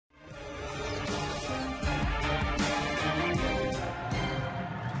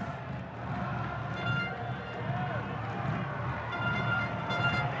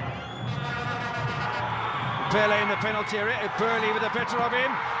Pele in the penalty area, Burley with the better of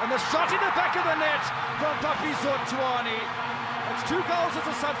him, and the shot in the back of the net from Papi Zothwane. It's 2 goals as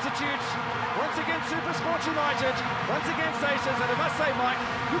a substitute. Once again SuperSport United, once against Aces, and I must say, Mike,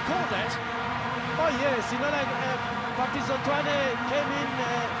 who called that? Oh yes, you know, like Papi Zothwane came in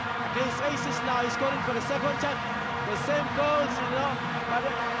against Aces now, he's scoring for the second time. The same goals, you know, but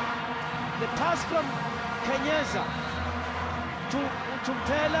the pass from Kenyeza to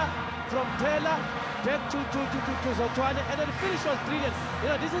Pela, from Pela back to Zothwane, and then the finish was brilliant. You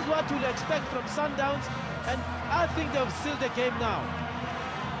know, this is what we'll expect from Sundowns, and I think they've sealed the game now.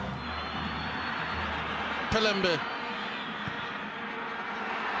 Pelembe.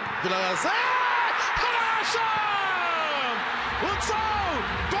 Vilakazi. Harasham! Utso!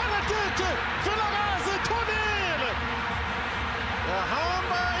 Benedict Vilakazi Tunil!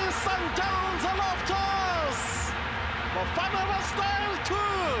 Yahamba is Sundowns Aloftos! Bafana style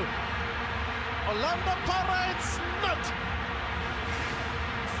too! Orlando Pirates not!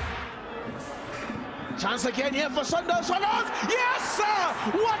 Chance again here for Sundowns. Yes, sir!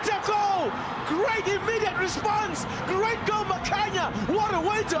 What a goal! Great immediate response. Great goal, Makhanya. What a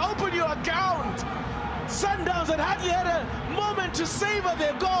way to open your account. Sundowns had yet a moment to savor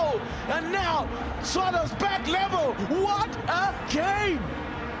their goal, and now Swallows back level. What a game!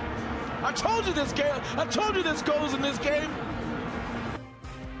 I told you this game. I told you there's goals in this game.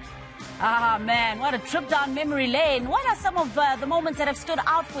 Ah, man, what a trip down memory lane. What are some of the moments that have stood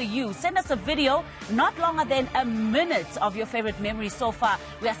out for you? Send us a video, not longer than a minute, of your favorite memories so far.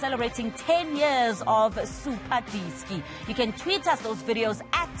 We are celebrating 10 years of Super Diski. You can tweet us those videos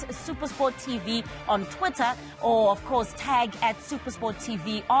at SuperSport TV on Twitter, or, of course, tag at SuperSport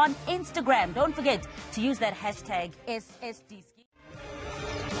TV on Instagram. Don't forget to use that hashtag SSDiski.